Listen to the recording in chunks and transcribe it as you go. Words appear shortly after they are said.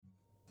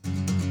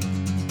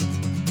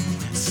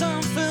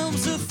Some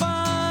films are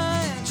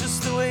fine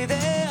just the way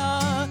they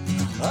are.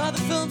 Other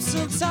films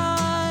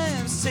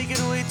sometimes take it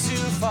way too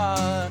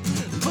far.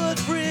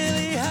 But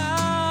really,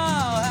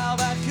 how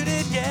bad could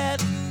it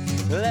get?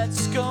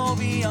 Let's go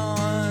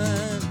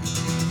beyond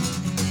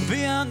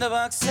the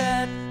box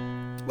set.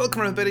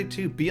 Welcome everybody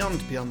to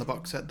Beyond the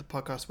Box Set, the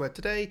podcast where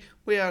today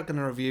we are going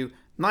to review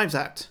Knives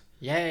Out.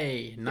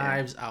 Yay,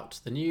 Knives Out,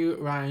 the new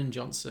Rian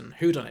Johnson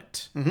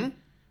whodunit. Mm-hmm.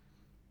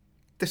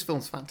 This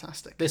film's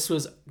fantastic. This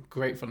was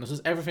great fun. This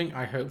was everything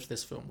I hoped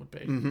this film would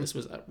be. Mm-hmm. This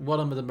was one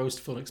of the most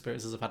fun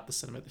experiences I've had at the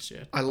cinema this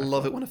year. I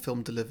love it when a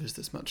film delivers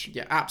this much.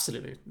 Yeah,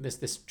 absolutely.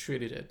 This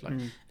truly did.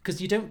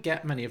 Because you don't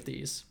get many of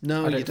these.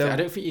 No, you don't. I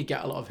don't think you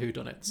get a lot of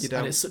whodunits. You don't.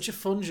 And it's such a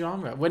fun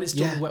genre when it's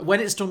done. When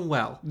it's done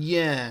well.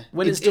 Yeah,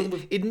 When it's done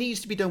with... it needs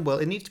to be done well.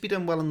 It needs to be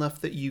done well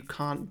enough that you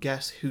can't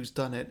guess who's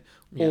done it,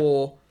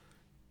 or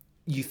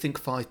you think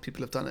 5 people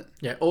have done it.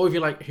 Yeah, or if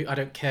you're like, I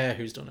don't care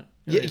who's done it.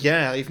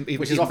 Yeah, even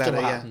which is even often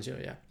better, what happens.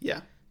 Yeah.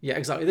 Yeah,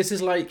 exactly. This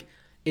is like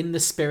in the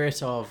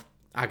spirit of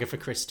Agatha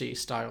Christie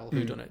style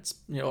whodunits,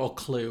 or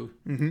Clue.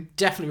 Mm-hmm.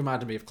 Definitely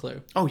reminded me of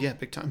Clue. Oh yeah,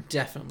 big time.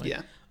 Definitely.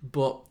 Yeah.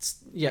 But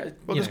yeah,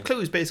 well, because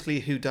Clue is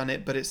basically who done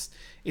it, but it's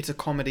a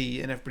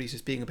comedy and everybody's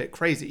just being a bit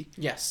crazy.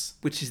 Yes.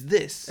 Which is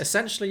this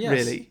essentially? Yes.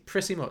 Really,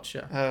 pretty much.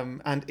 Yeah.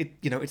 And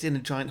it's in a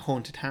giant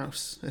haunted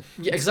house.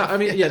 Yeah,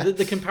 exactly. I mean,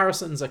 the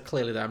comparisons are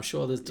clearly there. I'm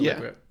sure there's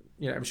deliberate.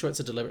 Yeah. I'm sure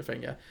it's a deliberate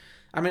thing. Yeah.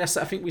 I mean, I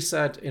think we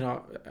said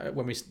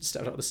when we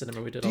stepped out of the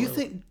cinema, we did. Do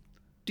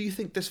you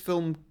think this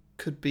film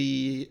could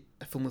be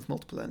a film with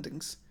multiple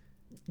endings?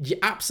 Yeah,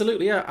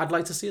 absolutely. Yeah, I'd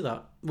like to see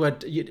that. Where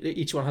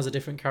each one has a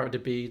different character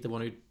be the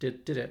one who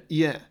did it.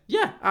 Yeah.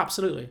 Yeah,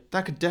 absolutely.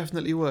 That could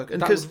definitely work.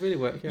 And that would really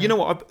work. Yeah. You know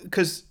what?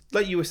 Because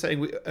like you were saying,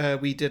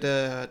 we did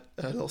a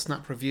little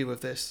snap review of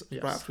this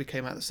right after we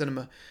came out of the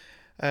cinema.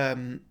 At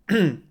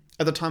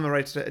the time, I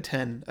rated it a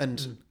 10,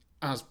 and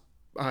as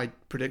I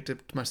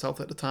predicted to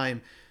myself at the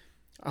time,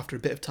 after a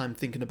bit of time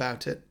thinking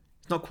about it,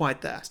 it's not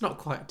quite there. It's not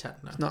quite a 10.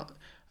 No. It's not.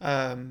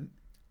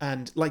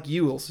 And like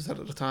you also said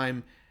at the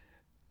time,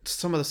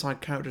 some of the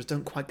side characters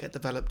don't quite get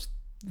developed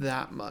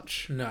that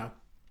much. No.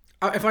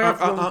 If I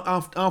have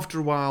after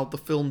a while, the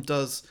film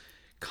does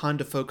kind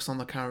of focus on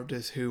the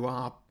characters who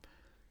are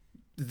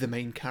the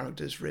main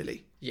characters,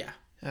 really. Yeah.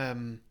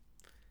 And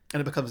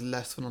it becomes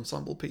less of an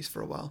ensemble piece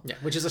for a while. Yeah,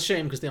 which is a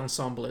shame because the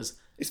ensemble is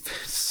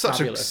such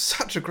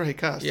a great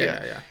cast.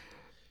 Yeah.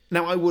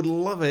 Now, I would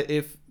love it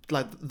if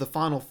like the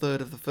final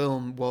third of the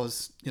film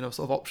was sort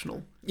of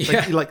optional.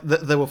 Yeah. Like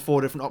there were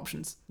 4 different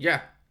options.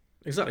 Yeah.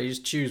 Exactly. You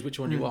just choose which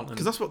one you want.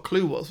 Because that's what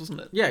Clue was, wasn't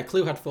it? Yeah,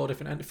 Clue had 3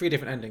 different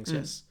endings.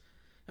 Yes.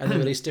 And they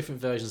released different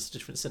versions to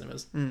different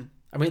cinemas.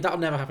 I mean, that'll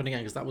never happen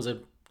again because that was a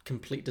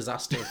complete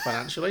disaster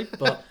financially.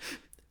 But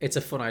it's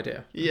a fun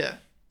idea. Yeah.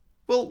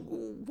 Well,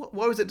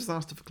 why was it a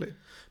disaster for Clue?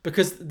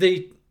 Because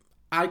they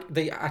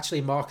actually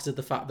marketed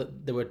the fact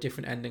that there were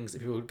different endings that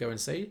people would go and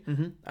see,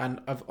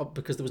 and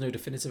because there was no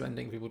definitive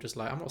ending, people were just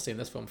like, I'm not seeing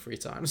this film 3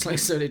 times. Like,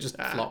 so it just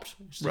flopped.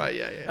 Right?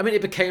 Yeah. I mean,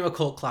 it became a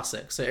cult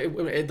classic. So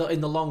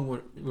in the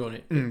long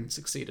run, it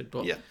succeeded,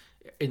 but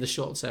in the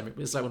short term, it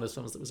was like one of those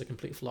films that was a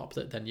complete flop.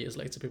 That then years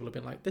later, people have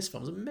been like, this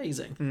film's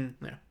amazing.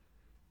 Yeah.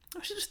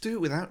 I should just do it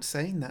without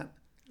saying that.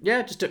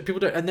 Yeah, people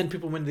don't, and then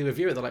people when they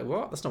review it, they're like,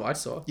 "What? That's not what I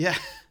saw." Yeah,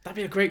 that'd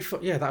be a great.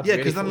 That'd be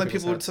because then like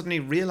people would suddenly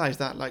realise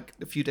that like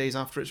a few days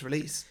after its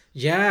release.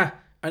 Yeah,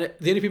 and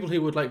the only people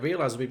who would like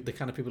realise would be the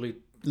kind of people who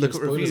look at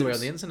spoilers reviews away on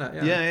the internet.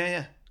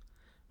 Yeah.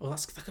 Well,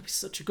 that could be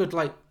such a good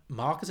like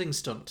marketing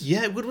stunt.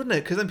 Yeah, it would, wouldn't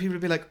it? Because then people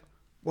would be like,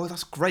 "Well,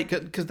 that's great,"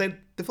 because the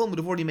film would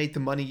have already made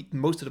the money.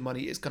 Most of the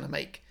money it's going to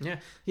make. Yeah.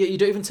 You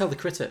don't even tell the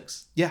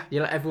critics. Yeah,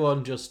 you let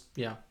everyone just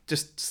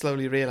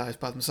slowly realise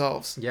by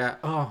themselves. Yeah.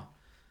 Oh.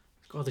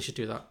 God, they should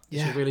do that. They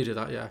should really do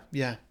that, yeah.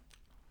 Yeah.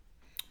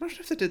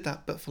 Imagine if they did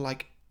that, but for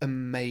like a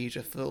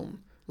major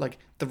film, like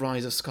The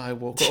Rise of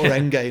Skywalker or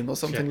Endgame or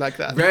something like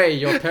that. Ray,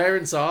 your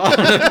parents are.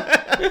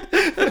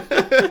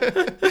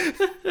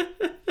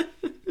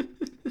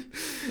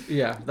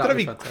 Yeah, that'd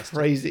be fantastic.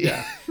 Crazy.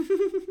 Yeah.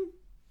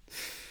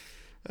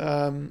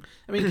 I mean,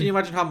 can you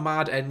imagine how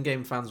mad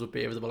Endgame fans would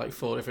be if there were like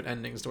 4 different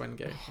endings to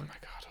Endgame? Oh my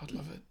God, I'd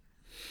love it.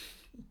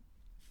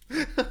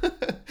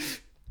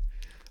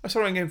 I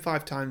saw Endgame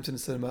 5 times in the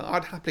cinema.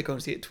 I'd happily go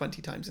and see it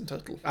 20 times in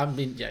total. I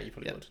mean, yeah, you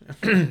probably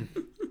would.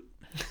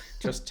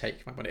 Just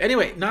take my money.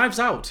 Anyway, Knives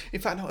Out. In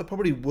fact, no, I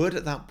probably would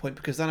at that point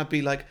because then I'd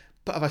be like,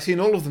 but have I seen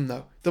all of them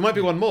though? There might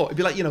be one more. It'd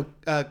be like,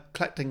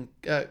 collecting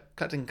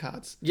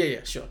cards.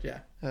 Yeah, sure,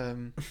 yeah.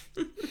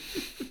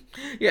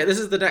 Yeah, this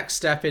is the next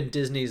step in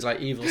Disney's like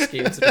evil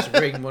scheme to just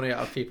wring money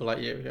out of people like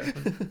you.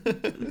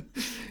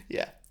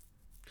 Yeah.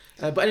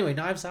 But anyway,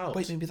 Knives Out.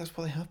 Wait, maybe that's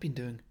what they have been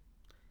doing.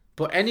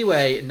 But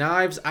anyway,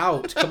 Knives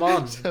Out. Come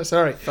on.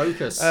 Sorry.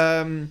 Focus.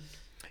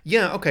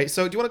 Yeah, okay.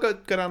 So do you want to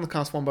go down the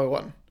cast one by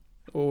one?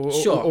 Or what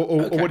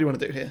do you want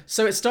to do here?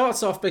 So it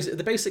starts off, basically,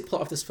 the basic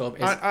plot of this film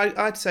is...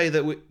 I'd say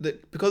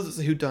that because it's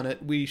a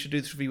whodunit, we should do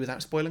this review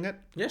without spoiling it.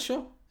 Yeah,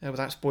 sure.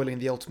 Without spoiling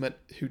the ultimate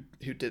who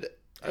did it.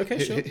 Okay,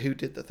 sure. Who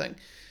did the thing.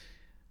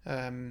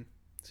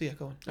 So yeah,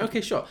 go on.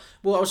 Okay, sure.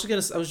 Well, I was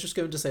just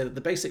going to say that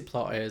the basic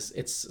plot is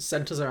it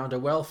centers around a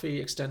wealthy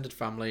extended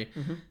family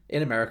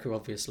in America,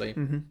 obviously.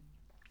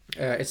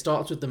 It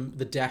starts with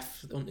the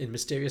death in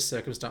mysterious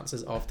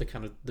circumstances of the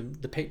kind of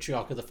the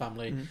patriarch of the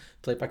family,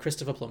 played by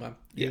Christopher Plummer.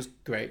 He was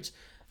great.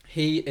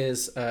 He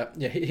is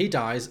he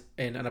dies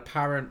in an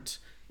apparent.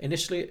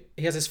 Initially,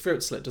 he has his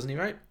throat slit, doesn't he?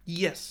 Right?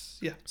 Yes.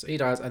 Yeah. So he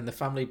dies, and the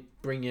family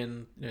bring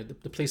in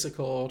the police are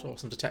called, or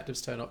some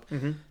detectives turn up.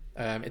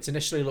 It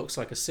initially looks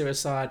like a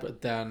suicide,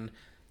 but then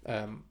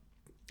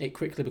it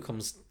quickly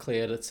becomes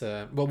clear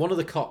that one of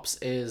the cops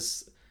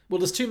is. Well,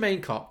 there's two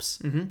main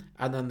cops, and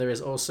then there is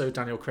also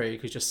Daniel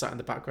Craig, who's just sat in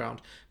the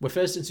background. We're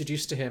first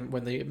introduced to him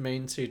when the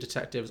main two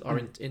detectives are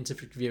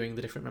interviewing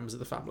the different members of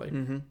the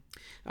family,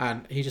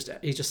 and he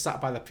just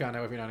sat by the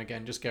piano every now and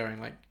again, just going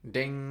like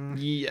ding,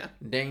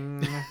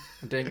 ding,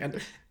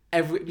 ding,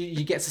 and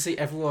you get to see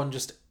everyone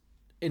just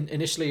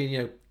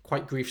initially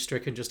quite grief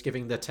stricken, just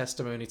giving their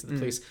testimony to the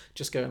police,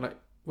 just going like,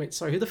 wait,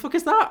 sorry, who the fuck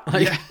is that?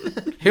 Like,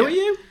 who are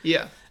you?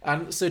 Yeah.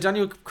 And so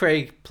Daniel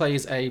Craig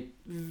plays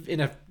in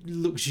a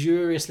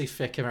luxuriously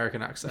thick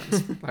American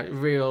accent, like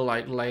real,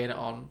 like laying it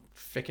on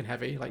thick and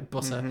heavy, like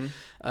butter.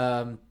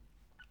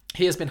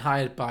 He has been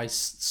hired by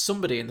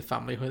somebody in the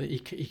family who he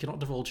cannot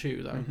divulge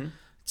who though.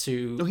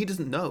 No, he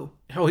doesn't know.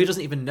 Oh, he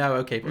doesn't even know.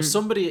 Okay, but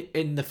somebody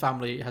in the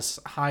family has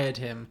hired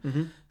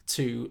him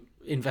to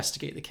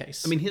investigate the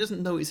case. I mean, he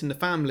doesn't know it's in the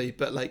family,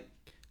 but like,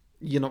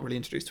 you're not really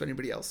introduced to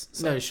anybody else.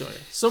 So. No, sure. Yeah.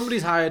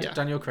 Somebody's hired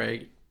Daniel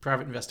Craig,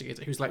 private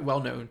investigator, who's like well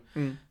known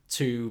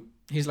to.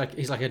 He's like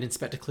an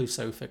Inspector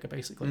Clouseau figure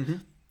basically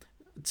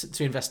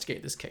to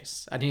investigate this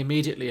case, and he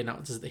immediately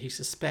announces that he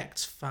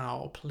suspects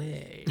foul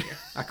play.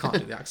 I can't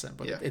do the accent,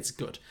 but it's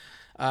good.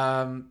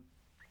 And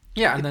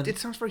then it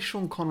sounds very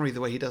Sean Connery the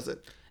way he does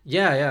it.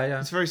 Yeah.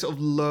 It's very sort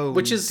of low,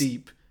 which is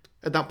deep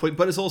at that point,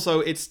 but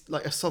it's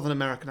like a Southern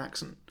American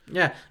accent.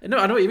 Yeah, no,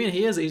 I know what you mean.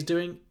 He's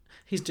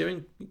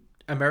doing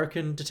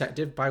American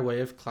detective by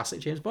way of classic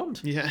James Bond.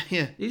 Yeah.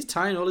 He's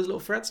tying all his little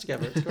threads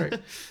together. It's great.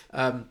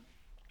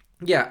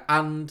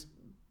 And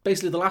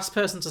basically the last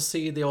person to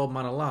see the old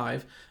man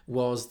alive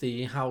was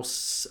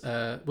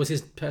was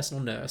his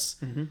personal nurse,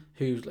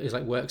 who is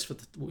like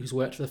who's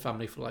worked for the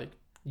family for like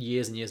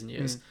years and years and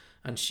years.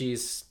 And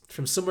she's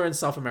from somewhere in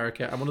South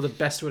America. And one of the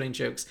best running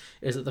jokes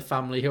is that the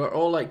family, who are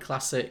all like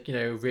classic,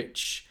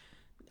 rich,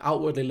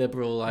 outwardly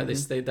liberal, like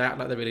they act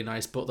like they're really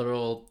nice, but they're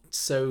all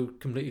so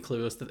completely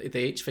clueless that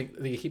they each think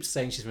they keep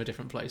saying she's from a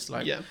different place.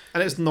 Like, yeah,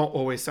 and it's not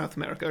always South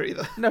America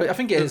either. No, I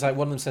think it is like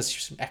one of them says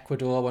she's from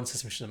Ecuador, one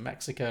says she's from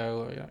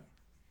Mexico. Or,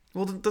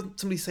 Well, doesn't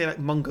somebody say like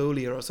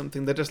Mongolia or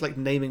something? They're just like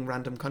naming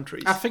random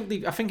countries. I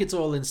think it's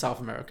all in South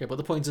America, but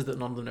the point is that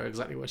none of them know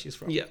exactly where she's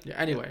from. Yeah.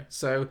 Anyway,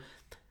 so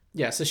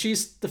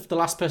she's the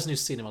last person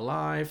who's seen him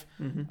alive,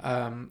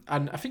 and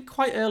I think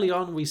quite early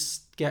on we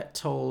get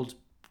told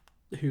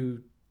who.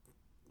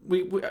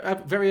 We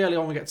very early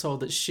on we get told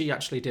that she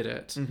actually did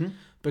it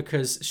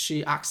because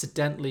she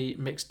accidentally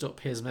mixed up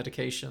his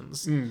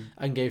medications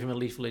and gave him a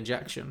lethal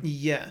injection.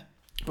 Yeah,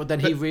 but then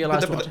he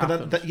realised what had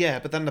happened.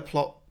 But then the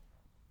plot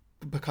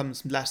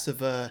becomes less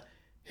of a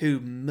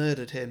who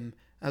murdered him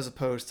as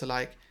opposed to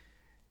like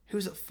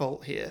who's at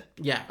fault here.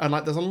 Yeah, and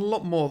like there's a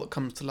lot more that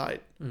comes to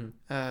light.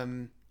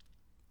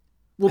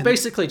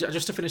 Basically,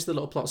 just to finish the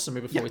little plot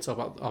summary before we talk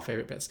about our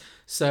favourite bits.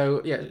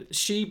 So,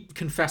 she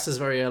confesses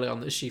very early on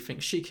that she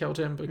thinks she killed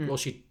him. Well,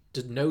 she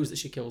knows that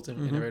she killed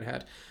him in her own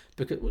head.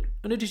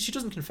 She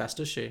doesn't confess,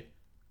 does she?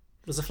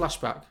 There's a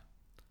flashback.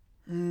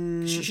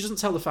 She doesn't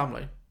tell the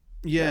family.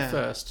 Yeah. At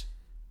first.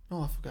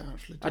 Oh, I forgot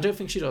actually. I don't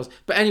think she does.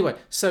 But anyway,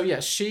 so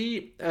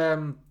she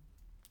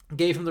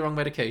gave him the wrong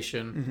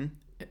medication.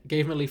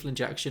 Gave him a lethal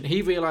injection.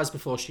 He realised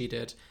before she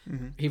did.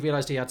 He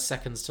realised he had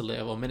seconds to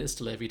live or minutes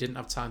to live. He didn't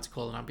have time to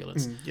call an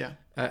ambulance.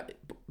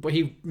 But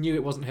he knew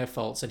it wasn't her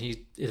fault, and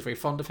he is very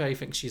fond of her. He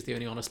thinks she's the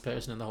only honest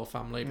person in the whole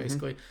family,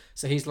 basically.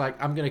 So he's like,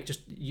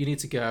 you need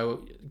to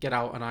go, get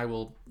out, and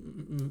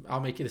I'll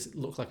make it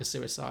look like a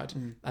suicide.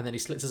 And then he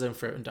slits his own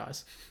throat and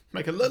dies.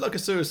 Make it look like a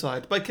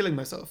suicide by killing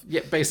myself.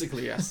 Yeah,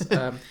 basically, yes.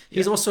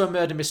 He's also a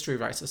murder mystery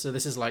writer, so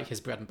this is like his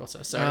bread and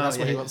butter. So that's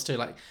what he wants to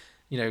like.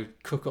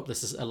 Cook up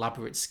this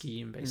elaborate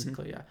scheme,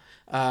 basically,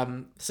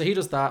 so he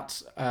does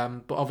that,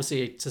 but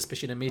obviously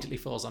suspicion immediately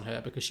falls on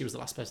her because she was the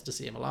last person to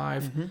see him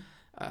alive.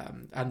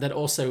 And then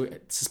also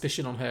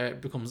suspicion on her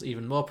becomes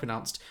even more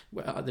pronounced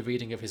at the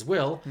reading of his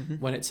will,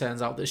 when it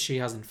turns out that she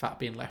has in fact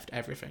been left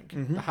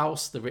everything. The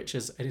house, the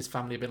riches, and his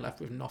family have been left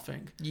with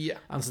nothing. Yeah.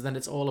 And so then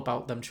it's all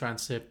about them trying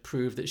to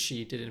prove that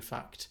she did in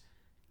fact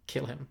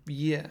kill him.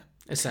 Yeah.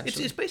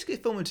 Essentially. It's basically a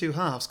film in two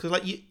halves, because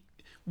like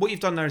what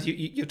you've done now is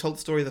you've told the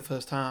story of the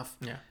first half,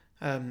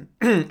 and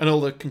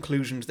all the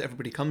conclusions that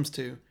everybody comes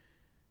to,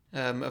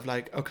 of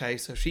like, okay,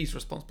 so she's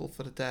responsible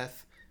for the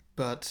death,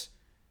 but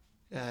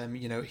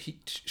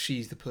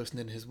she's the person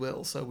in his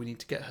will, so we need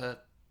to get her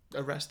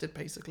arrested,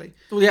 basically.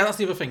 Well, yeah, that's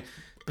the other thing.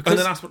 And then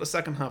that's what the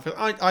second half is.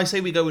 I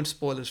say we go into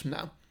spoilers from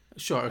now.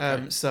 Sure.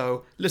 Okay.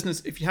 So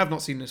listeners, if you have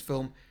not seen this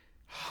film,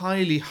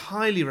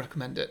 highly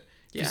recommend it.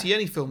 If you see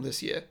any film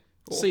this year,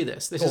 see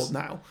this. This is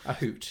now a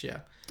hoot. Yeah.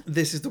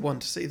 This is the one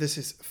to see. This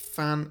is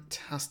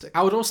fantastic.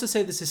 I would also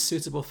say this is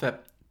suitable for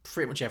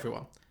pretty much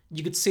everyone.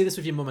 You could see this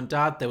with your mum and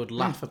dad. They would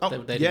laugh. They'd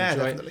enjoy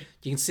definitely. it.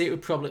 You can see it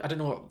with probably, I don't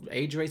know what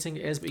age rating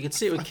it is, but you could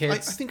see it with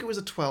kids. I think it was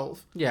a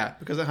 12. Yeah.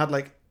 Because it had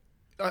like,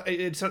 I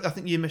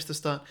think you missed the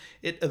start.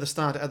 At the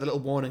start, it had a little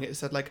warning. It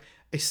said like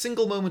a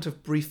single moment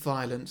of brief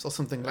violence or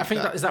something like that.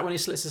 I think is that when he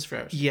slits his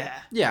throat? Yeah.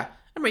 Yeah.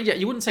 I mean, yeah,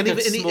 you wouldn't take a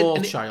small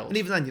child. And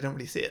even then, you don't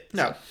really see it.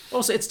 No.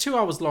 Also, it's 2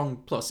 hours long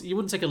plus. You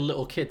wouldn't take a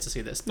little kid to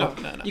see this.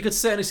 But No. You could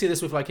certainly see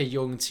this with like a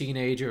young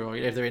teenager or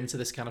if they're into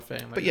this kind of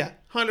thing. Like, But yeah,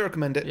 highly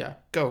recommend it. Yeah.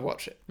 Go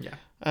watch it. Yeah.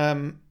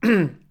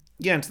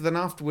 Yeah, and so then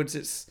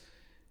afterwards,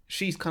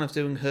 she's kind of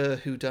doing her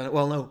whodunit.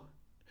 Well,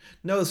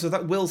 no. So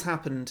that will's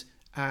happened,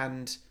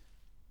 and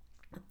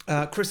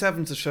Chris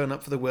Evans has shown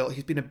up for the will.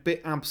 He's been a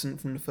bit absent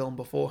from the film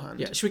beforehand.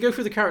 Yeah. Should we go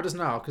through the characters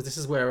now? Because this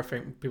is where I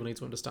think people need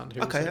to understand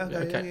who. Okay.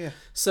 Yeah.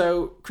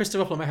 So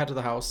Christopher Plummer, head of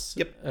the house.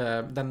 Yep.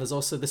 Then there's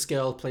also this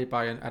girl played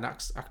by an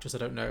actress I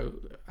don't know,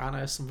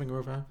 Anna something or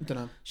other. I don't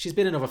know. She's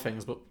been in other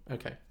things, but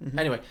okay. Mm-hmm.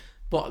 Anyway,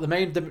 but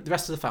the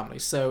rest of the family.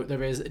 So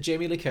there is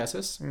Jamie Lee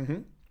Curtis.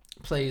 Mm-hmm.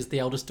 Plays the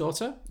eldest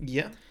daughter.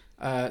 Yeah.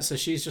 So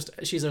she's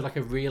like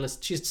a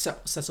realist. She's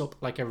set up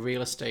like a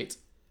real estate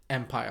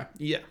empire.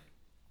 Yeah.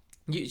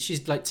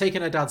 She's like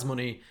taken her dad's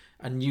money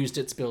and used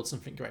it to build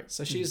something great.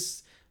 So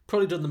she's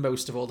probably done the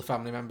most of all the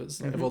family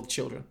members, like, of all the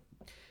children,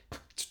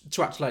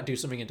 to actually like do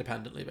something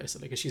independently,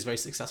 basically, because she's a very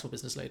successful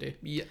business lady.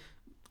 Yeah.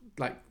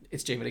 Like,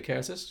 it's Jamie Lee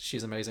Curtis.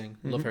 She's amazing.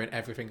 Love her in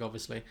everything,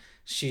 obviously.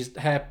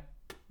 Her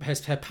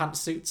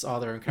pantsuits are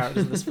their own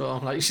characters in this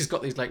film. Like, she's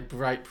got these like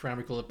bright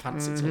primary colored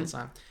pantsuits all the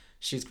time.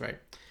 She's great.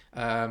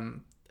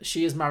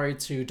 She is married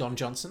to Don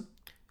Johnson,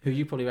 who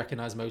you probably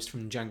recognise most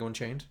from Django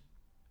Unchained.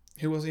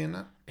 Who was he in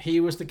that?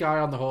 He was the guy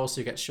on the horse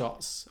who gets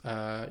shots.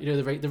 The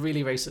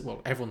really racist.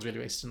 Well, everyone's really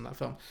racist in that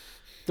film.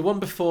 The one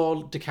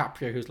before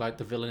DiCaprio, who's like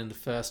the villain in the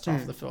first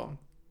half of the film.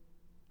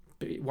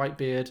 White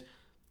beard.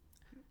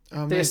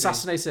 They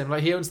assassinate him.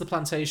 Like, he owns the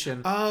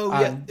plantation. Oh,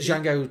 and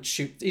Django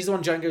shoots. He's the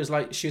one Django's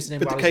like shooting him.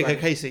 With the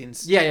KKK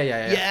scenes. Yeah.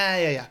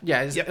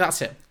 Yeah. That's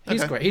him.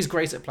 He's great. He's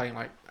great at playing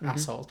like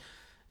assholes.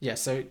 Yeah.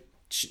 So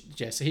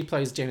he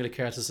plays Jamie Lee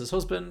Curtis's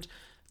husband.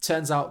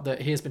 Turns out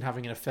that he has been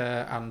having an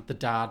affair, and the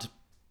dad,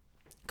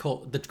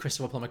 the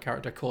Christopher Plummer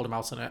character, called him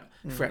out on it,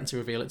 threatened to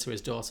reveal it to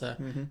his daughter.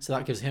 So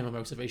that gives him a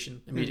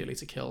motivation immediately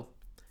to kill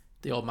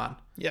the old man.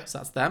 Yeah. So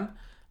that's them.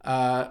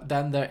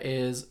 Then there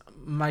is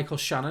Michael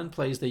Shannon,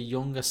 plays the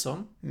younger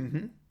son.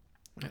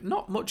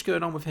 Not much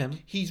going on with him.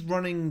 He's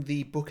running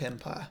the book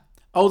empire.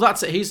 Oh,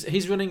 that's it.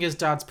 He's running his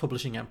dad's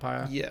publishing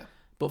empire. Yeah.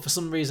 But for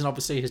some reason,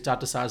 obviously, his dad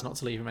decides not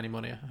to leave him any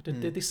money.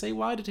 Did they say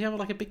why? Did he have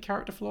like a big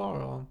character flaw?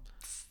 Or?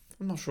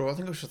 I'm not sure. I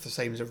think it was just the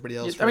same as everybody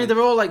else. I mean, they're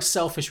all like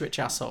selfish rich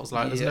assholes.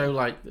 Like, there's no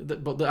like,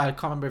 but I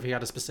can't remember if he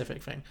had a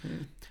specific thing.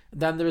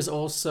 Then there is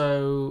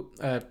also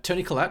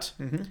Toni Collette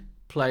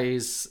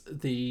plays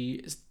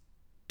the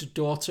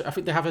daughter. I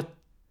think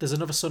there's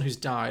another son who's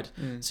died,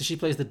 so she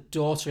plays the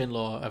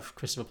daughter-in-law of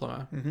Christopher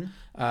Plummer,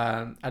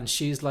 and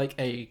she's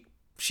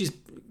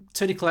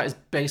Toni Collette is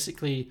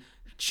basically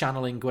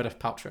channeling Gwyneth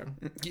Paltrow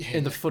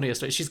in the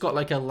funniest way. She's got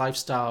like a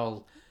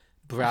lifestyle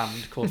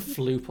brand called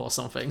Floop or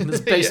something.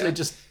 It's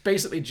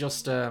basically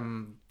just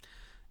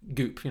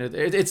goop. You know,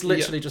 it's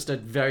literally just a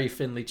very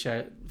thinly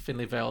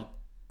veiled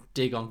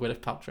dig on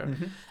Gwyneth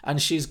Paltrow,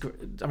 and she's.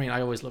 I mean,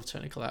 I always love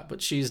Toni Collette,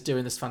 but she's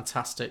doing this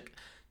fantastic.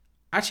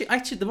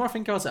 Actually, the more I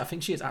think about it, I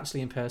think she is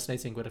actually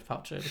impersonating Gwyneth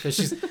Paltrow,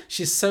 because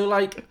she's so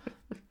like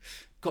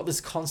got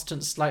this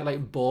constant slight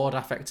like bored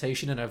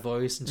affectation in her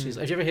voice, and she's.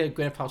 If you ever hear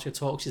Gwyneth Paltrow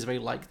talk, she's very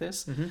like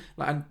this.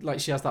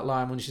 Like she has that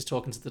line when she's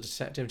talking to the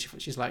detective,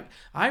 and she's like,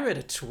 "I read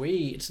a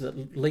tweet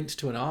that linked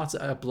to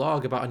a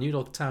blog about a New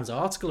York Times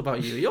article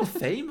about you. You're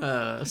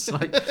famous."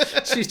 Like,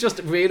 she's just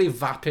really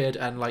vapid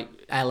and like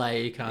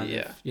LA kind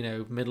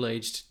of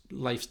middle-aged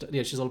lifestyle.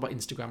 Yeah, she's all about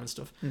Instagram and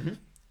stuff.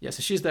 Yeah,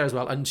 so she's there as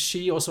well, and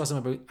she also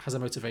has a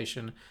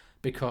motivation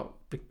because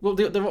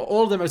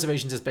all their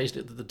motivations is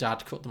basically that the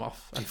dad cut them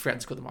off and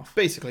friends cut them off.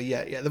 Basically,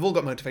 yeah, they've all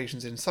got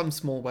motivations in some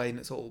small way, and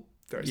it's all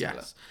very similar.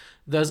 Yes.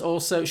 There's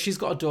also she's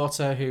got a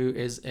daughter who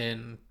is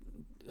in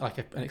like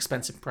an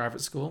expensive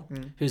private school,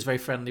 who's very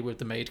friendly with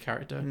the maid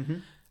character,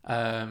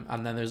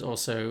 and then there's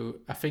also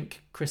I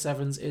think Chris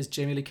Evans is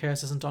Jamie Lee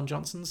Curtis and Don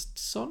Johnson's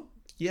son.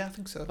 Yeah, I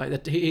think so.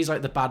 Like he's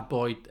like the bad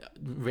boy,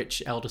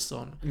 rich elder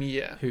son.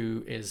 Yeah.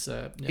 Who is...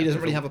 he doesn't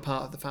really have a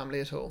part of the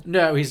family at all.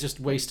 No, he's just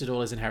wasted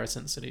all his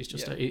inheritance, and he's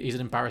just he's an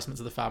embarrassment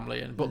to the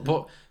family. And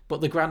but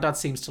the granddad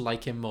seems to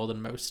like him more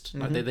than most.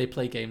 Like they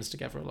play games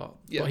together a lot.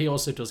 Yeah. But he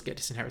also does get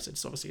disinherited,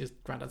 so obviously his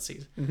granddad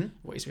sees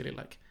what he's really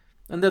like.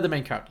 And they're the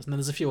main characters. And then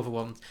there's a few other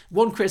ones.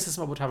 One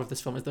criticism I would have of this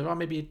film is there are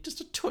maybe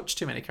just a touch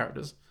too many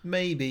characters.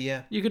 Maybe,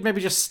 yeah. You could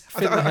maybe just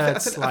fit the herd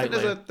slightly.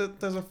 I think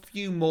there's a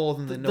few more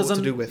than they know what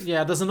to do with.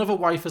 Yeah, there's another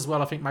wife as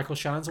well. I think Michael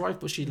Shannon's wife,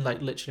 but she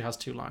like literally has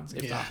 2 lines.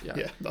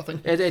 Nothing.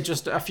 It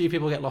just a few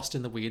people get lost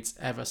in the weeds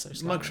ever so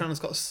slightly. Michael Shannon's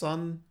got a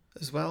son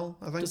as well,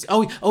 I think.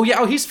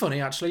 Oh, he's funny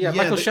actually. Yeah,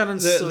 Michael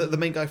Shannon's the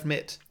main guy from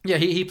It. Yeah,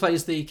 he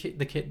plays the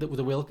kid with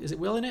the Will. Is it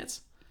Will in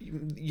it?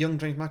 young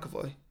James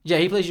McAvoy. Yeah,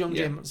 he plays young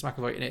James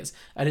McAvoy in it,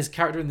 and his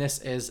character in this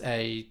is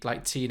a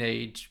like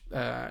teenage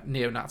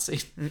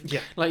neo-Nazi.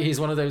 Yeah, like he's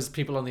one of those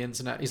people on the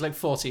internet. He's like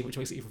 14, which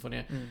makes it even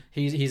funnier.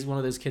 He's one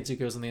of those kids who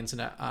goes on the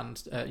internet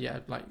and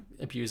like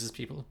abuses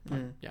people.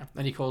 Like, yeah,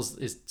 and he calls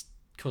his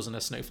cousin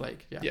a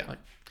snowflake. Yeah. Like,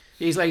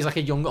 he's like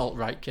a young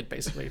alt-right kid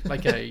basically,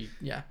 like a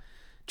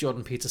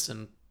Jordan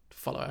Peterson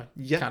follower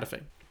kind of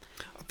thing.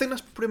 I think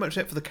that's pretty much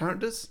it for the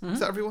characters. Is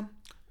that everyone?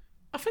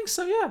 I think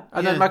so, yeah.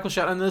 And then Michael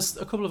Shannon, and there's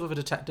a couple of other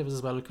detectives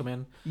as well who come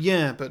in.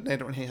 Yeah, but they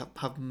don't really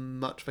have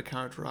much of a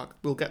character arc.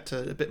 We'll get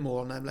to a bit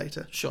more on them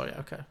later. Sure, yeah,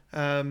 okay.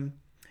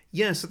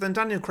 So then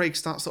Daniel Craig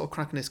starts sort of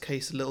cracking his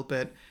case a little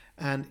bit,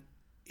 and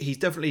he's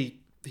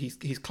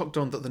clocked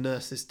on that the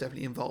nurse is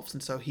definitely involved,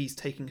 and so he's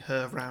taking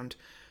her around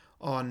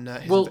on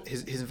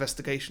his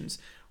investigations.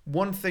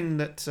 One thing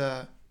that...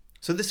 so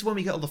this is when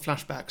we get all the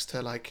flashbacks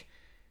to, like,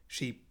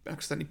 she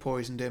accidentally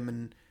poisoned him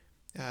and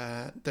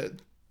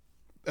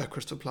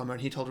Crystal Plummer,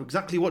 and he told her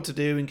exactly what to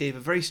do and gave her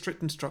very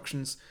strict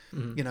instructions.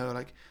 You know,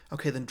 like,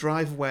 okay, then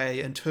drive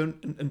away and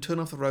turn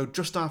off the road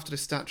just after the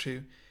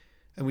statue.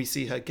 And we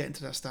see her get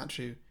into that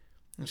statue,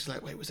 and she's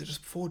like, wait, was it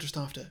just before or just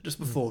after? Just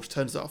before. She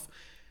turns it off.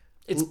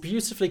 It's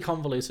beautifully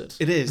convoluted.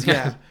 It is,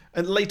 yeah.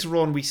 And later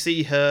on, we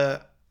see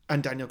her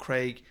and Daniel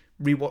Craig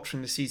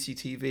rewatching the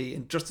CCTV,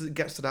 and just as it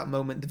gets to that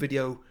moment, the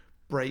video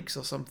breaks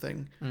or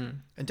something,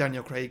 and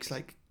Daniel Craig's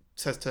like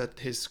says to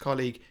his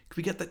colleague, "Can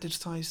we get that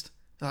digitized?"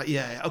 Like,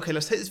 yeah, okay,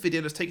 let's take this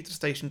video, let's take it to the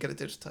station, get it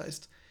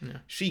digitized. Yeah.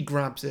 She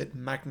grabs it,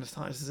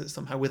 magnetizes it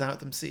somehow without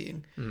them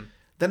seeing.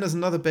 Then there's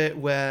another bit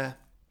where,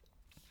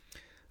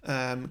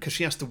 because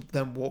she has to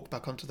then walk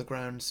back onto the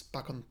grounds,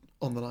 back on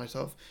the night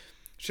of,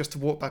 she has to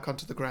walk back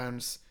onto the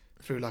grounds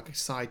through like a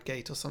side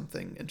gate or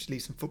something, and she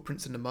leaves some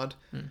footprints in the mud.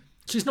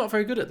 She's not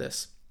very good at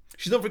this.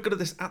 She's not very good at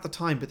this at the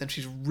time, but then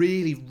she's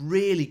really,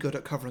 really good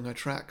at covering her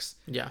tracks.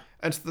 Yeah.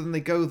 And so then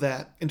they go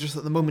there, and just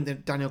at the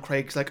moment, Daniel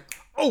Craig's like,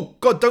 "Oh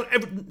God, don't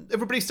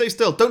everybody stay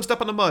still! Don't step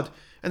on the mud!"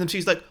 And then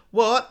she's like,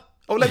 "What?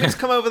 Oh, let me just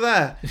come over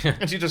there."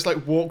 And she just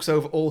like walks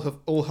over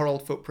all her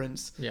old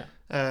footprints. Yeah.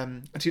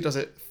 And she does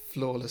it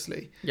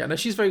flawlessly. Yeah. No,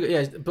 she's very good.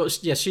 Yeah,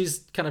 but yeah,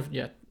 she's kind of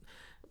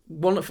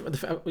One of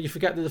you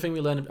forget that the thing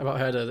we learn about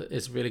her that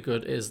is really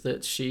good is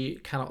that she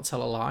cannot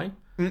tell a lie.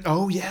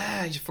 Oh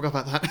yeah, you forgot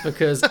about that.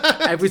 Because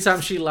every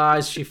time she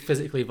lies, she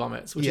physically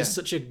vomits, which is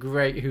such a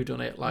great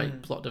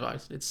whodunit plot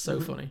device. It's so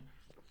funny.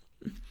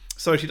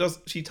 So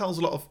she tells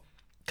a lot of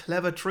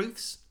clever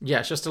truths.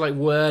 Yeah, she has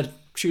to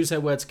choose her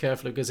words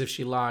carefully, because if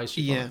she lies,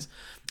 she vomits.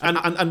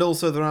 And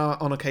also there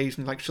are on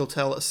occasion she'll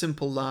tell a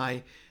simple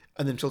lie,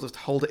 and then she'll just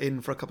hold it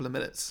in for a couple of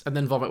minutes and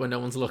then vomit when no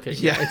one's looking.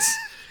 Yeah,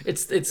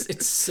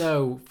 it's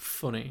so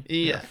funny.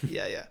 Yeah.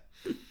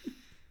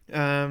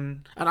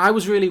 And I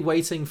was really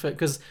waiting for,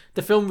 because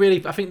the film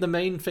really, I think the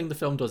main thing the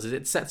film does is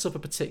it sets up a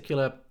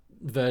particular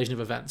version of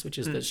events, which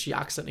is that she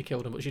accidentally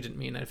killed him, but she didn't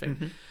mean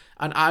anything.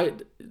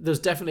 And there's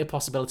definitely a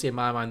possibility in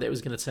my mind that it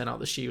was going to turn out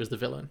that she was the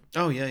villain.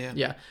 Oh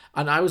yeah.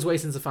 And I was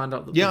waiting to find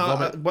out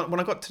that when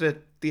I got to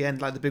the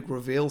end, like the big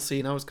reveal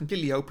scene, I was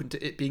completely open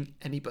to it being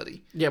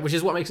anybody. Yeah, which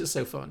is what makes it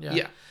so fun.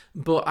 Yeah.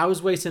 But I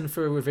was waiting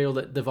for a reveal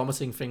that the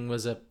vomiting thing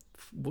was a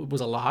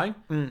lie,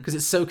 because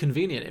it's so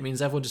convenient. It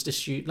means everyone just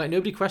assumes, like,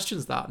 nobody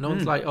questions that. No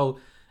one's like, oh,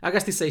 I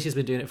guess they say she's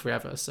been doing it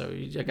forever, so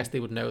I guess they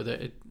would know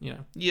that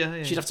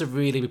she'd have to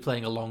really be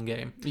playing a long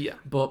game. Yeah.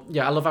 But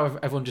yeah, I love how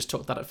everyone just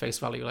took that at face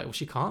value. Like, well,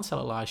 she can't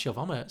tell a lie, she'll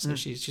vomit. So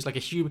she's like a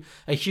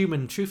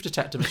human truth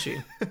detector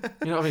machine.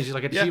 You know what I mean? She's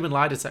like a human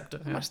lie detector.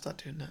 I might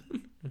start doing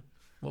that.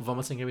 What,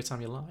 vomiting every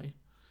time you lie?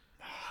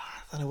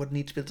 Then I would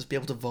need to be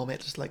able to vomit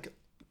just like.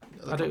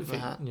 I don't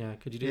think. Yeah,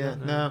 could you do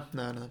that?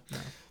 No.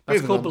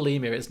 That's called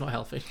bulimia. It's not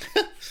healthy.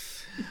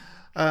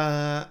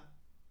 And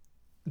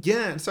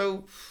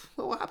so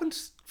what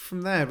happens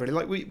from there, really?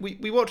 Like,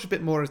 we watch a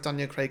bit more as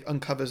Daniel Craig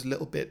uncovers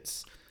little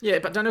bits. Yeah,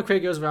 but Daniel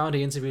Craig goes around,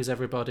 he interviews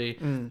everybody,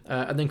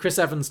 and then Chris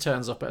Evans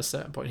turns up at a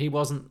certain point. He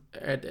wasn't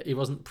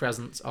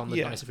present on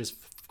the night of his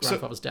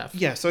grandfather's death.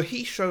 Yeah, so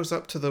he shows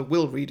up to the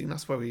will reading.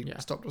 That's where we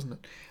stopped, wasn't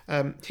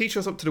it? He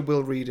shows up to the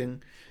will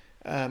reading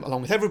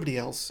along with everybody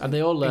else. And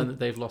they all learn that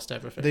they've lost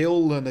everything. They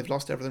all learn they've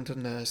lost everything to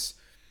the nurse.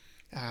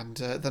 And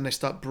then they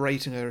start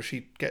berating her as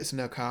she gets in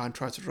her car and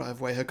tries to drive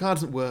away. Her car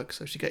doesn't work,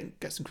 so she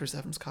gets in Chris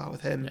Evans' car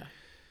with him. Yeah.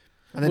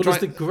 And there's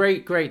the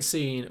great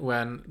scene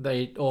when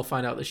they all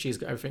find out that she's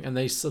got everything, and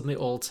they suddenly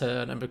all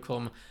turn and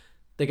become.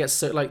 They get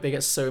so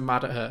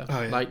mad at her.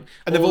 Oh, yeah. Like,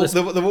 and they've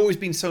always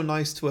been so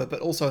nice to her, but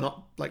also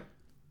not like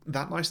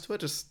that nice to her.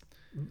 Just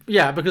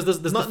because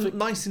there's not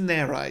nice in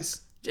their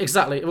eyes.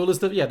 Exactly. Well, there's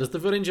the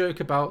running joke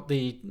about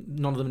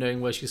none of them knowing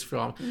where she's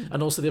from,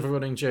 and also the other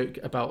running joke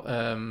about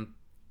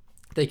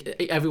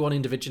everyone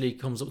individually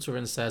comes up to her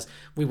and says,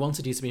 "We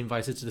wanted you to be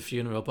invited to the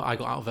funeral, but I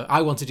got outvoted.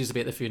 I wanted you to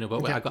be at the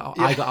funeral, but I got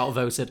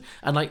outvoted."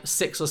 And like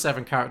 6 or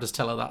 7 characters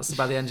tell her that. So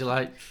by the end, you're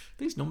like,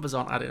 these numbers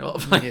aren't adding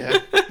up. Yeah.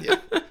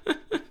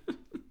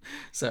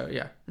 So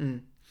yeah.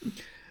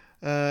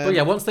 But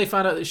yeah, once they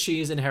find out that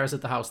she's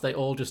inherited the house, they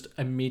all just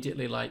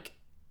immediately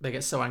they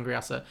get so angry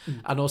at her,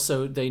 and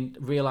also they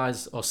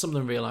realize, or some of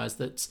them realize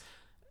that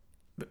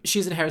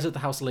she's inherited the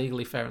house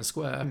legally, fair and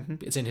square.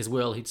 It's in his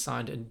will. He'd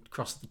signed it and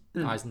crossed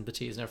the I's and the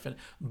T's and everything.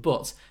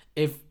 But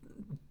if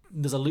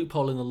there's a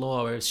loophole in the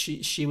law where if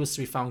she was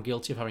to be found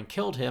guilty of having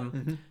killed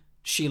him,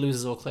 she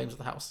loses all claims to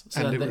the house.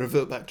 So and it would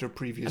revert back to a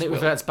previous and it will.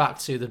 reverts back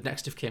to the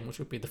next of kin, which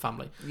would be the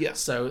family. Yeah.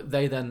 So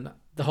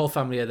the whole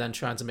family are then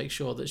trying to make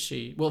sure that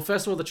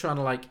first of all, they're trying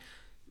to like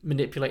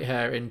manipulate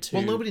her into...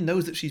 Well, nobody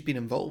knows that she's been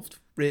involved,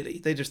 really.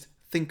 They just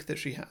think that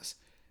she has.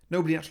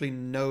 Nobody actually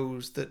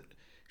knows that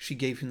she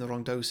gave him the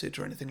wrong dosage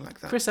or anything like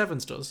that. Chris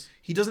Evans does.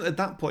 He doesn't at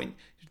that point.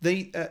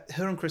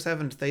 Her and Chris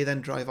Evans, they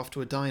then drive off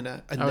to a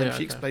diner and then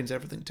she explains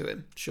everything to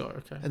him. Sure,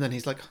 okay. And then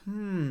he's like,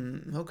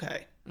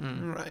 okay,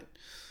 all right.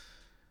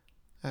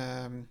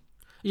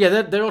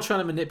 Yeah, they're all trying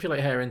to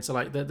manipulate her into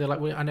like they're like,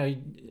 well, I know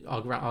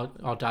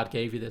our dad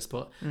gave you this,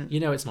 but you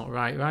know it's not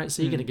right?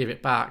 So you're gonna give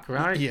it back,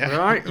 right? Yeah,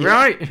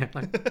 right.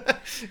 Like,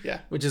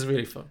 yeah, which is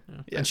really fun.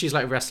 Yeah. Yeah. And she's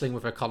like wrestling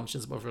with her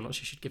conscience whether or not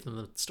she should give them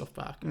the stuff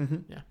back.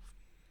 Yeah.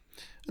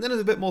 And then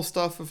there's a bit more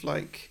stuff of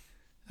like,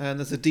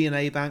 there's a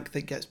DNA bank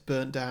that gets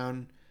burnt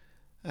down.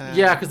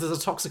 Yeah, because there's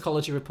a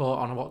toxicology report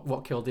on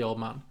what killed the old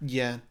man.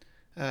 Yeah.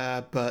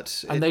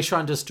 But they try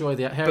and destroy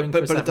the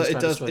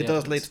it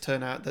does later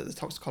turn out that the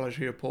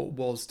toxicology report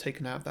was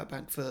taken out of that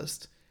bank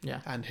first,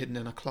 and hidden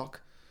in a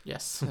clock.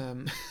 Yes,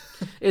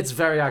 it's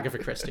very Agatha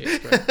Christie.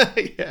 It's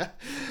great.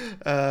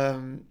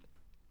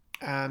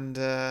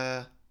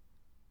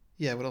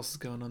 Yeah, what else is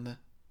going on there?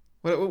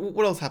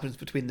 What else happens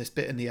between this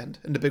bit and the end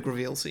and the big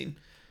reveal scene?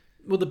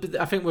 Well,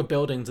 I think we're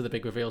building to the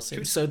big reveal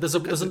scene. So there's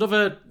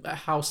another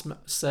house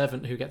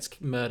servant who gets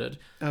murdered.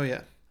 Oh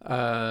yeah.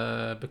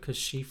 Because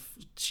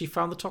she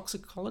found the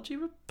toxicology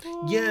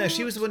report. Yeah,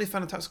 she was the one who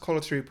found the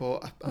toxicology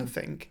report, I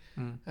think.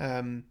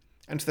 And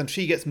so then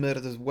she gets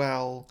murdered as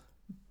well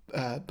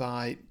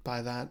by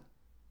that.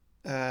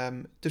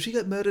 Does she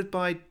get murdered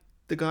by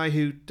the guy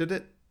who did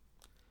it?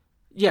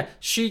 Yeah,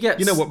 she gets.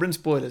 You know what? We're in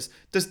spoilers.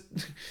 Does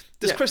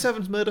Chris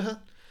Evans murder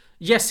her?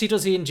 Yes, he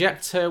does. He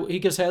injects her. He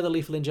gives her the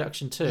lethal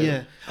injection too.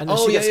 Yeah, and then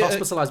she gets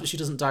hospitalized, but she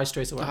doesn't die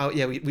straight away. Oh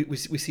yeah, we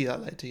see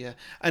that later. Yeah,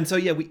 and so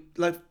yeah, we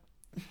like.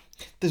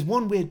 There's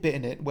one weird bit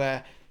in it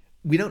where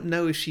we don't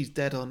know if she's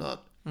dead or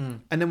not.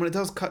 And then when it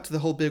does cut to the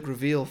whole big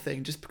reveal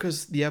thing, just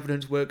because the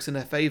evidence works in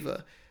their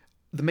favour,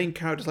 the main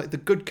characters, like the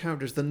good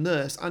characters, the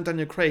nurse and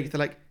Daniel Craig, they're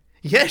like,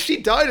 yeah,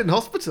 she died in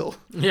hospital.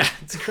 Yeah,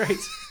 it's great.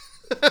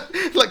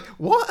 Like,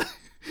 what?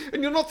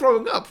 And you're not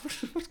throwing up.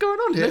 What's going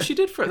on here? No, she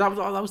did for it. That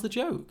was the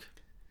joke.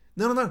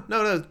 No.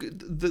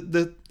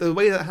 The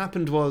way that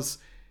happened was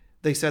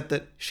they said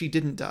that she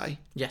didn't die.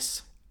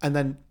 Yes. And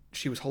then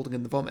she was holding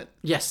in the vomit.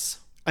 Yes.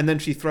 And then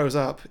she throws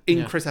up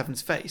in Chris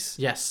Evans' face.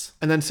 Yes.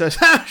 And then says,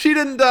 she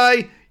didn't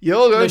die.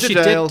 You're going to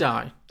jail. She did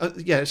die.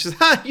 Yeah, she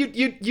says,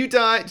 you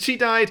died. She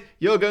died.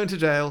 You're going to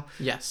jail.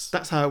 Yes.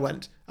 That's how it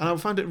went. And I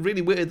found it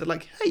really weird that,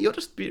 like, hey, you're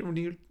just being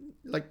really,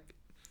 like,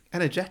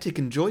 energetic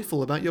and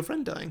joyful about your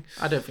friend dying.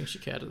 I don't think she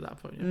cared at that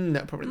point. Yeah.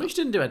 No, probably not. She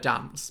didn't do a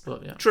dance,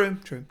 but yeah. True.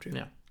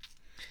 Yeah.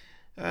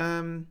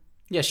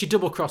 Yeah, she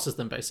double crosses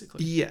them,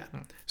 basically. Yeah.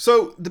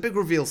 So, the big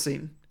reveal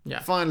scene.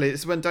 Yeah. Finally,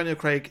 it's when Daniel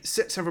Craig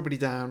sits everybody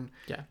down.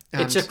 Yeah.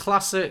 It's a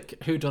classic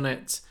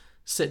whodunit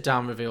sit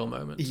down reveal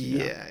moment.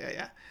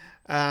 Yeah.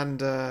 And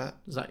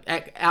it's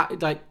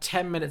like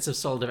 10 minutes of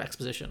solid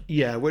exposition.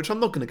 Yeah, which I'm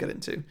not going to get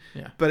into.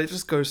 Yeah. But it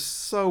just goes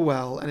so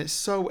well and it's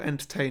so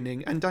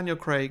entertaining and Daniel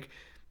Craig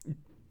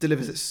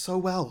delivers it so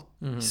well.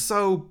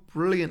 So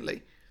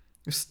brilliantly.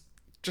 It's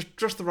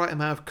just the right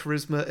amount of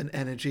charisma and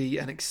energy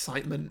and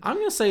excitement. I'm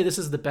going to say this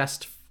is the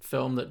best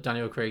film that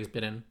Daniel Craig's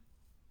been in.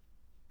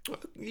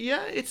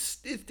 Yeah, it's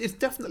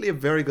definitely a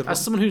very good one.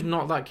 As someone who's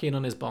not that keen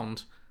on his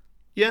Bond.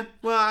 Yeah,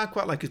 well, I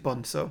quite like his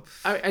Bond, so...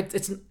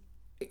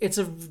 It's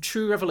a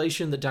true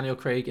revelation that Daniel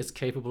Craig is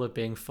capable of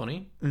being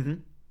funny. Mm-hmm.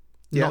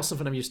 Yeah. Not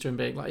something I'm used to him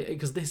being like...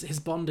 Because his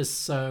Bond is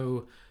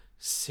so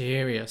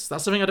serious.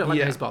 That's something I don't like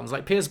in his Bonds.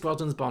 Like, Pierce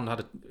Brosnan's Bond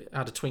had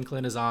a twinkle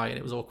in his eye and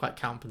it was all quite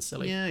camp and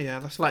silly. Yeah,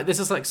 that's... Like, this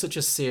is like such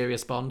a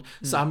serious Bond.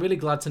 So I'm really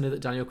glad to know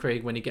that Daniel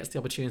Craig, when he gets the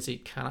opportunity,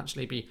 can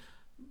actually be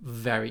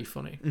very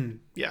funny.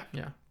 Yeah.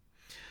 Yeah.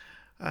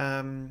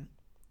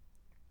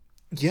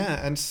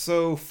 And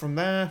so from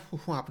there,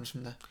 what happens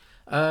from there?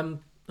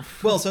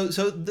 Well,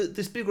 so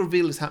this big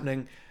reveal is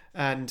happening,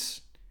 and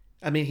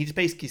I mean, he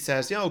basically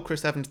says,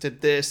 Chris Evans did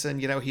this, and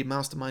he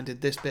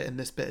masterminded this bit and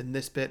this bit and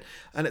this bit,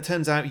 and it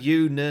turns out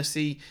you,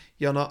 Nursey,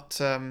 you're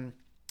not,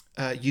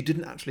 you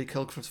didn't actually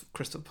kill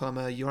Christopher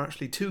Plummer. You're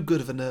actually too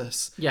good of a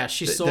nurse. Yeah,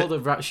 she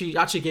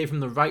actually gave him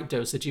the right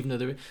dosage, even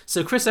though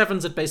so Chris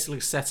Evans had basically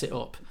set it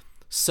up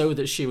so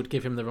that she would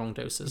give him the wrong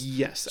doses.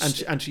 Yes,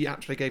 and she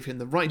actually gave him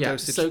the right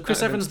dosage. So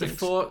Chris Evans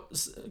before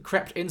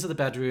crept into the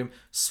bedroom,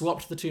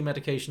 swapped the two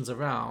medications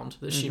around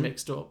that she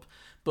mixed up,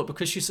 but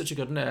because she's such a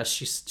good nurse,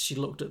 she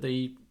looked at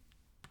the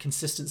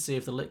consistency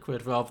of the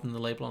liquid rather than the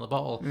label on the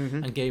bottle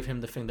and gave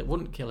him the thing that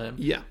wouldn't kill him.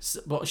 Yeah.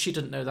 So, but she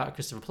didn't know that.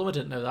 Christopher Plummer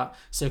didn't know that.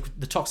 So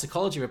the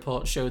toxicology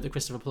report showed that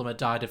Christopher Plummer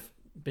died with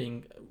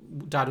no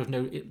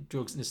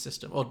drugs in his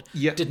system, or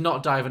did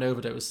not die of an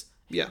overdose.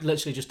 Yeah.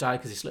 Literally just died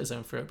because he slit his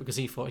own throat because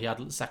he thought he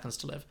had seconds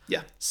to live.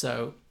 Yeah.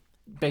 So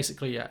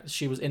basically, yeah,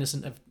 she was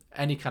innocent of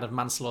any kind of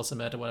manslaughter,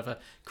 murder, whatever.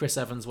 Chris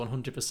Evans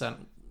 100%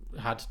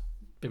 had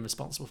been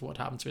responsible for what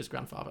happened to his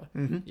grandfather.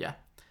 Mm-hmm. Yeah.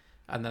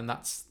 And then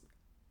that's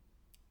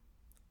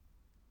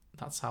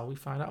how we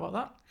find out about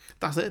that.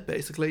 That's it,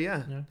 basically,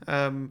 yeah.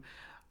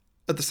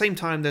 At the same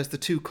time, there's the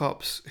two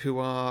cops who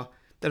are...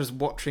 They're just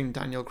watching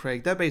Daniel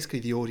Craig. They're basically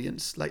the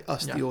audience, like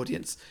us, the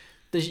audience.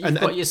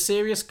 You've got your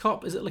serious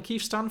cop. Is it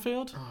Lakeith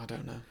Stanfield? Oh, I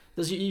don't know.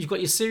 You've got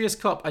your serious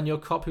cop and your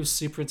cop who's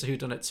super into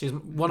whodunits. Who's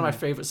one of my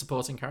favourite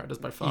supporting characters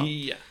by far.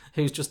 Yeah.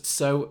 Who's just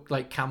so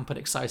like camp and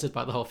excited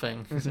by the whole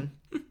thing.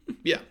 Mm-hmm.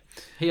 Yeah.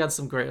 He had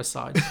some great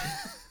asides.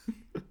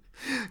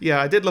 Yeah,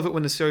 I did love it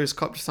when the serious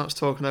cop just starts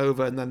talking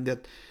over, and then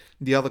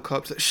the other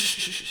cop's like,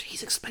 shh,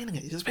 he's explaining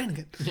it.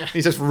 Yeah.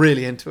 He's just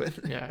really into it.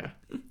 Yeah.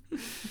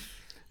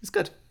 It's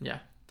good. Yeah.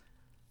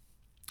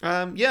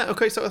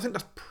 Okay, so I think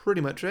that's pretty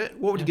much it.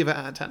 What would you give it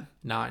out of 10?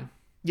 9.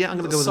 Yeah, I'm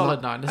going to go with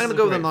solid 9. 9. I'm going to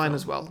go with a 9 film.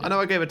 as well. Yeah. I know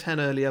I gave a 10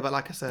 earlier, but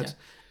like I said... Yeah.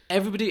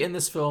 Everybody in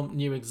this film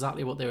knew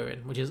exactly what they were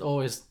in, which is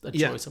always a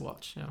joy to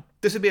watch. Yeah.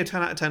 This would be a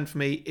 10 out of 10 for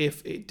me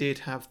if it did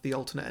have the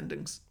alternate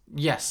endings.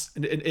 Yes.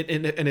 And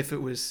if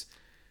it was,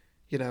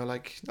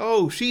 like,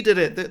 oh, she did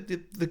it.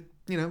 The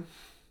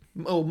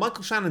oh,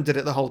 Michael Shannon did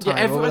it the whole time.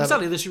 Yeah,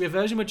 exactly. There should be a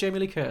version where Jamie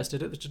Lee Curtis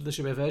did it. There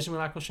should be a version where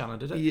Michael Shannon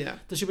did it. Yeah.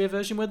 There should be a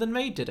version where the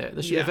maid did it.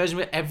 There should be a version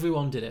where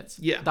everyone did it.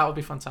 Yeah. That would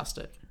be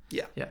fantastic.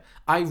 Yeah. Yeah.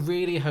 I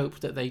really hope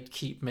that they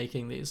keep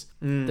making these.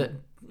 That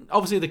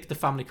obviously the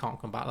family can't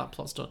come back. That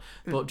plot's done.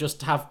 But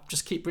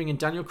just keep bringing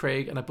Daniel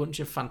Craig and a bunch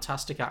of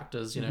fantastic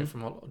actors,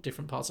 from all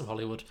different parts of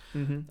Hollywood.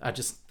 I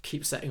just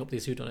keep setting up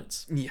these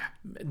whodunits. Yeah.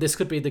 This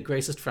could be the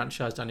greatest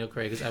franchise Daniel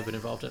Craig has ever been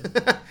involved in,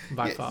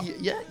 by far.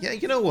 Yeah.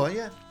 You know what?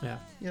 Yeah. Yeah.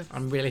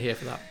 I'm really here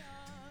for that.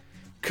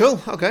 Cool.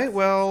 Okay.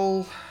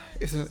 Well,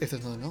 if there's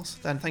nothing else,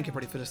 then thank you,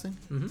 everybody, for listening.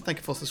 Thank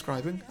you for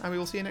subscribing, and we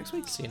will see you next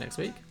week. See you next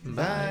week.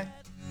 Bye.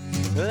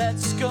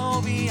 Let's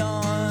go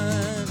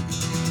beyond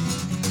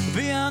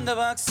the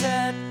box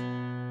set.